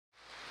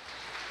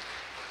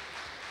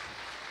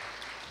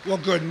Well,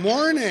 good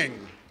morning.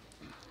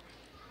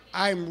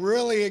 I'm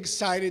really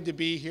excited to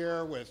be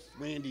here with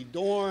Randy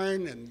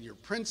Dorn and your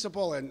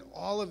principal and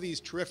all of these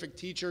terrific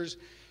teachers,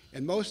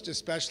 and most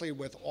especially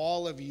with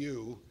all of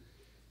you,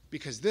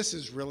 because this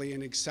is really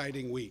an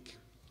exciting week.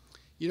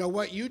 You know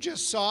what you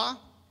just saw?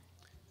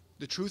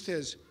 The truth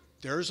is,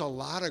 there's a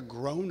lot of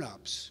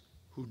grown-ups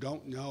who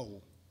don't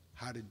know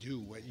how to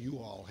do what you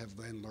all have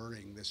been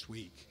learning this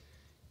week.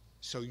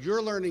 So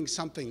you're learning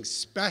something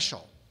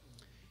special.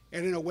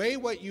 And in a way,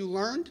 what you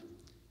learned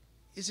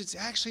is it's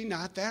actually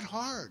not that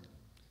hard.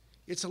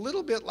 It's a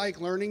little bit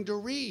like learning to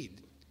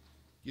read.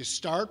 You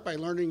start by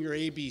learning your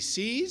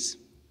ABCs,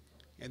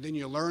 and then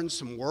you learn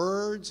some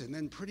words, and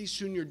then pretty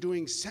soon you're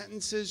doing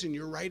sentences and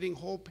you're writing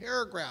whole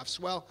paragraphs.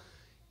 Well,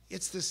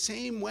 it's the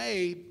same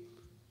way,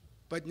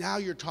 but now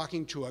you're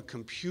talking to a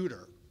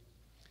computer.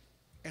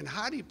 And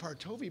Hadi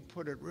Partovi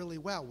put it really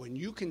well. When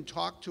you can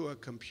talk to a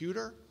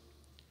computer,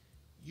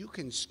 you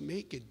can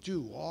make it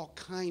do all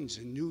kinds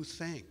of new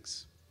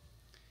things.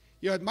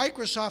 You know, at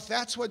Microsoft,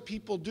 that's what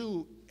people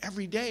do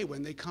every day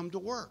when they come to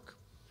work.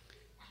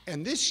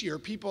 And this year,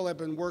 people have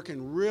been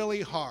working really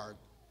hard.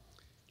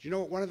 Do you know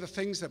what one of the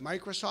things that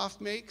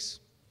Microsoft makes?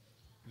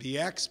 The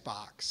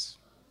Xbox.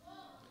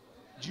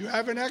 Do you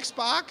have an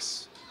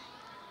Xbox?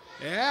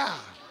 Yeah.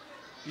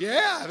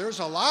 Yeah, there's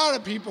a lot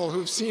of people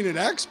who've seen an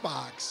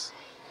Xbox.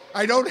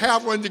 I don't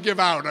have one to give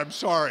out, I'm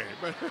sorry.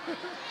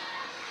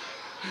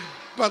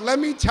 But let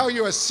me tell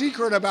you a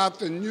secret about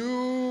the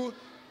new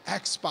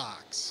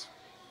Xbox.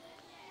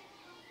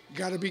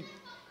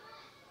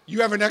 You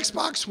have an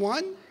Xbox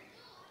One?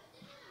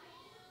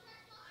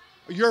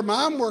 Your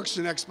mom works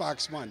in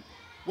Xbox One.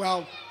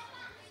 Well,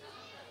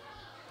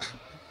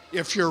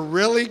 if you're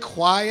really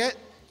quiet,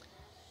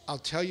 I'll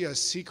tell you a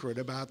secret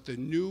about the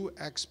new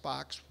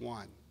Xbox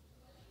One.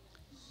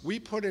 We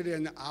put it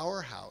in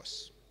our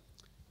house,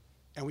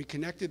 and we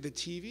connected the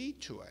TV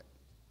to it.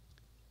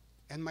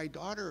 And my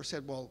daughter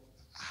said, well,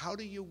 how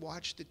do you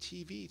watch the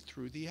TV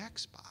through the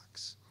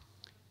Xbox?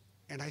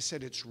 And I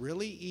said, it's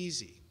really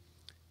easy.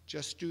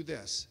 Just do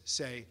this.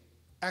 Say,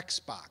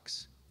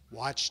 Xbox,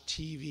 watch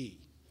TV.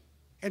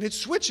 And it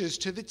switches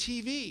to the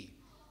TV.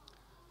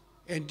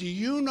 And do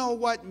you know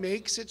what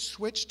makes it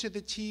switch to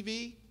the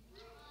TV?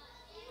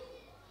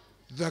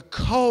 The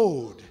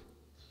code.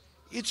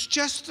 It's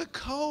just the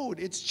code.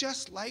 It's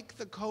just like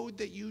the code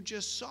that you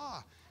just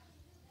saw.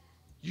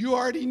 You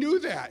already knew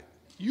that.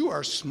 You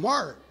are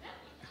smart.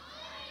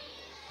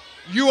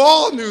 You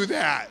all knew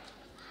that.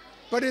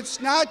 But it's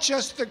not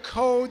just the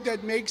code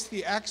that makes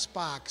the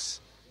Xbox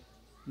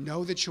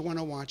know that you want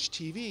to watch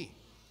TV.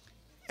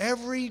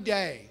 Every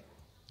day,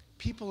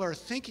 people are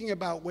thinking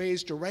about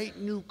ways to write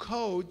new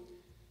code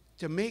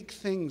to make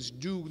things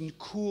do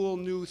cool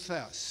new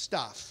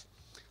stuff.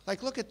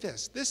 Like, look at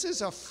this. This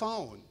is a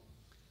phone,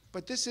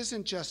 but this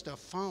isn't just a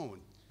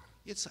phone.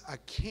 It's a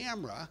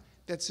camera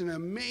that's an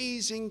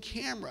amazing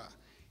camera.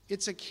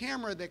 It's a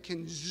camera that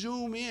can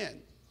zoom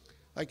in.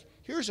 Like,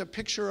 here's a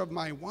picture of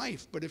my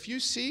wife, but if you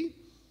see,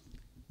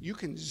 you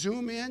can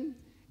zoom in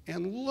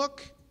and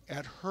look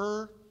at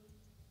her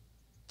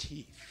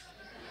teeth.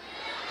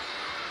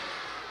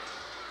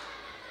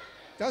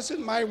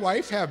 Doesn't my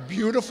wife have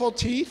beautiful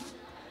teeth?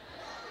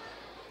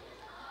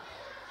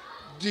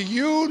 Do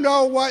you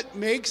know what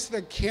makes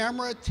the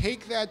camera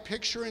take that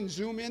picture and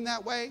zoom in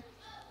that way?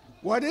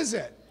 What is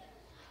it?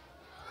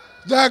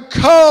 The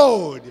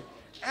code.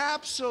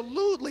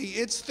 Absolutely,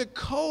 it's the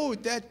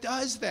code that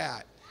does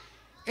that.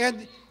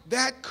 And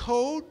that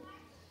code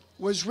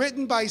was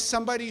written by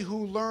somebody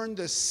who learned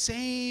the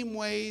same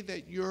way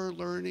that you're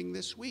learning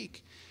this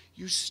week.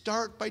 You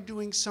start by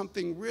doing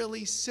something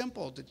really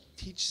simple to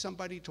teach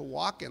somebody to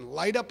walk and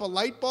light up a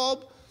light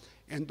bulb,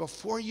 and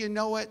before you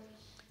know it,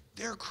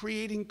 they're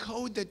creating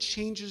code that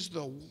changes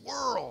the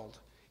world.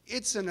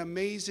 It's an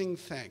amazing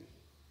thing.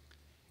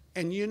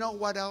 And you know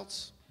what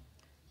else?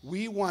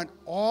 We want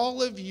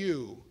all of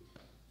you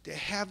to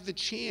have the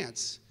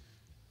chance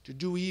to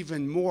do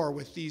even more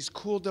with these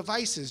cool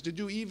devices, to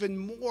do even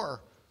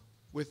more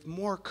with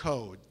more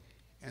code.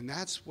 And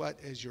that's what,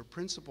 as your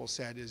principal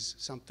said, is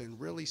something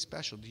really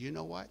special. Do you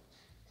know what?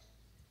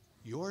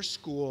 Your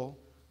school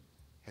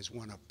has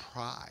won a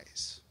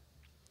prize.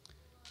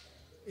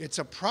 It's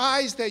a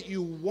prize that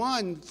you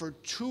won for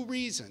two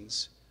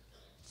reasons.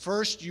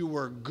 First, you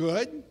were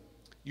good.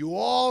 You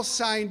all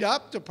signed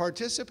up to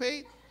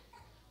participate.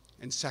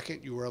 And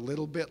second, you were a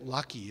little bit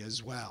lucky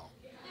as well.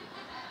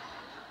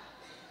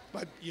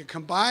 But you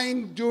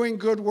combine doing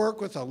good work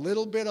with a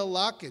little bit of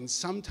luck, and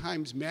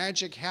sometimes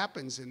magic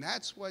happens, and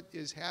that's what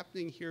is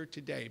happening here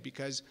today,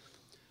 because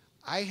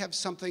I have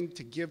something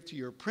to give to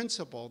your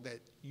principal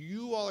that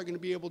you all are going to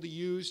be able to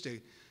use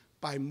to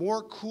buy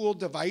more cool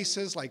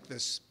devices like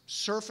this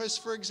Surface,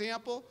 for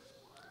example.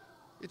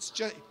 It's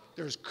just,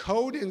 there's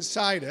code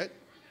inside it.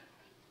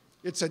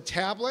 It's a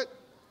tablet,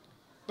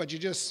 but you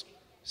just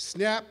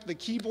snap the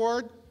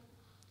keyboard,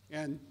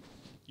 and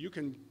you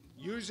can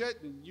use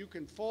it, and you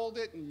can fold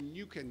it, and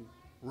you can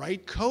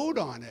write code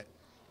on it.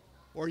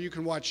 Or you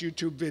can watch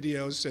YouTube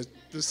videos at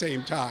the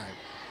same time.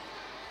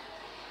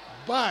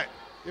 But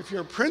if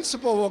your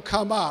principal will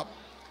come up,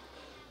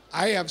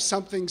 I have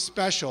something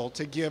special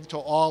to give to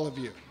all of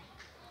you.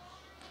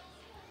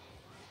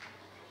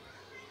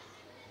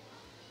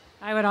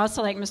 I would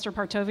also like Mr.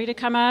 Partovi to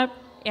come up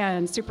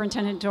and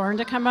Superintendent Dorn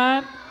to come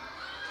up.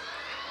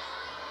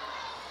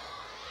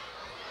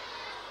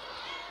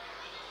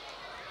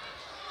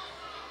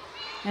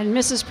 And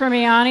Mrs.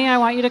 Permiani, I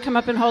want you to come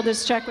up and hold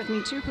this check with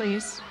me too,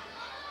 please. A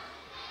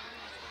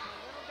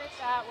little bit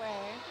that way.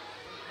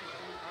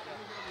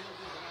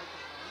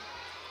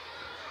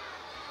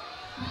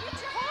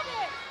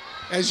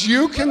 As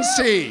you can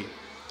see,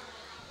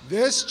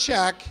 this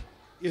check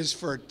is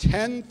for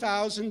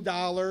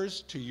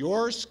 $10,000 to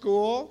your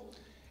school,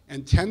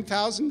 and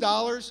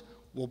 $10,000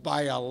 will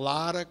buy a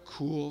lot of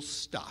cool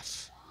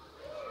stuff.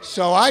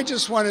 So I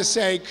just want to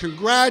say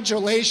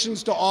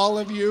congratulations to all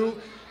of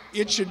you.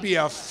 It should be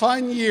a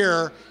fun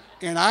year,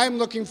 and I'm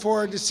looking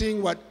forward to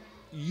seeing what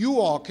you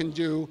all can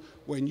do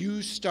when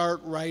you start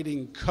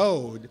writing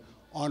code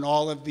on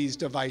all of these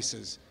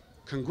devices.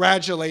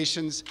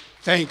 Congratulations.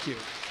 Thank you.